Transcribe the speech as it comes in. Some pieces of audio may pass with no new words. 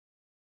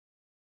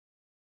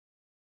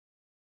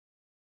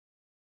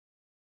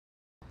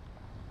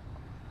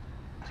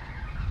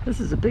This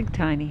is a big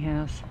tiny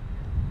house.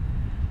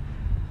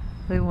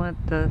 They want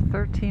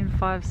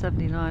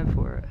 13,579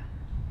 for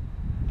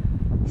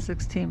it.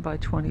 16 by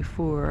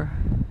 24.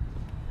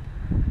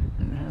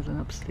 And it has an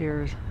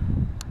upstairs.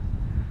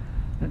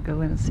 I'll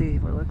go in and see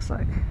what it looks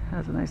like. It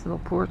has a nice little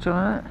porch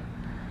on it.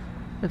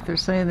 If they're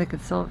saying they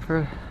could sell it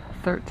for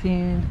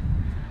 13,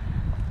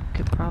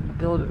 could probably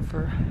build it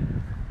for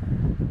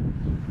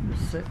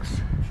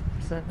 6,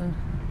 7.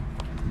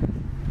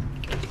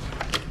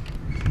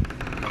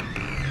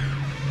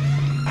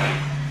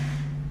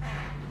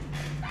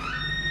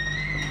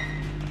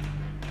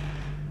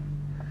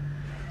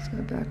 It's got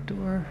a back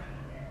door.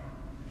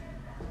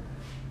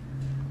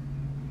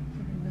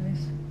 Very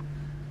nice.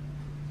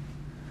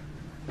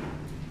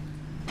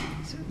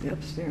 Let's see what the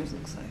upstairs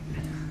looks like.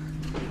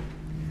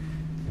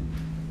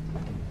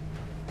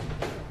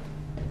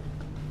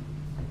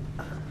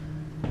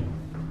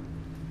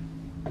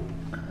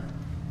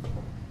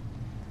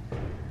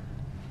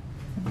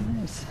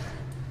 Nice.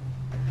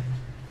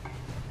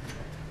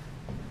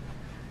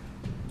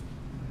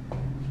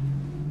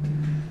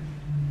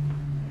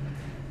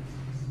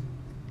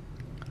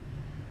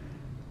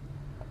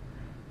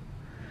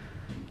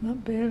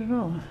 Not bad at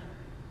all.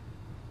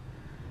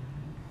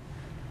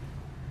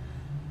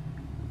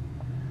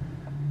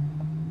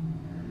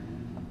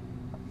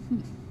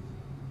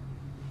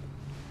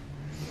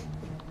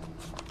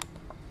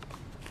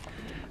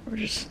 We're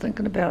just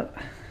thinking about,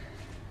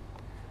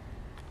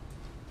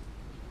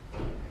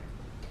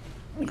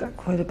 we got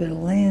quite a bit of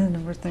land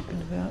and we're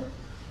thinking about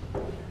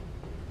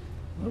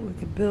what we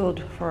could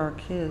build for our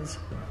kids,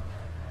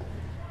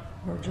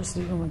 or just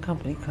even when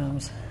company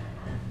comes.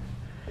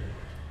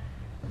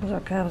 Because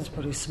our cabin's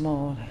pretty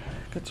small,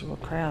 it gets real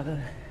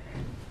crowded.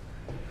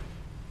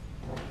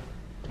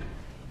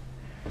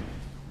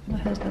 My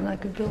husband and I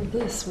could build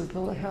this. We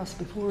built a house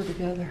before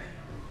together.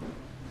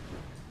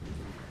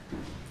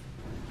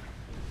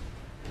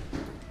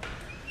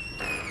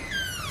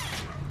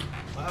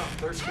 Wow,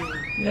 13.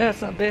 Yeah,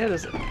 it's not bad,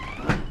 is it?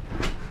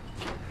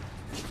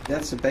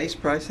 That's the base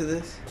price of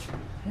this?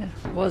 Yeah,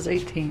 it was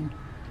 18.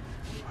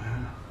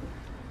 Wow.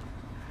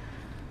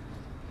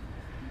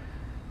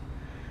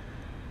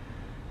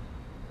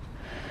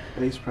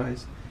 Base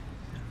price.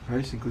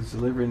 Price includes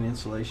delivery and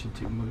installation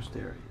to most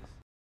areas.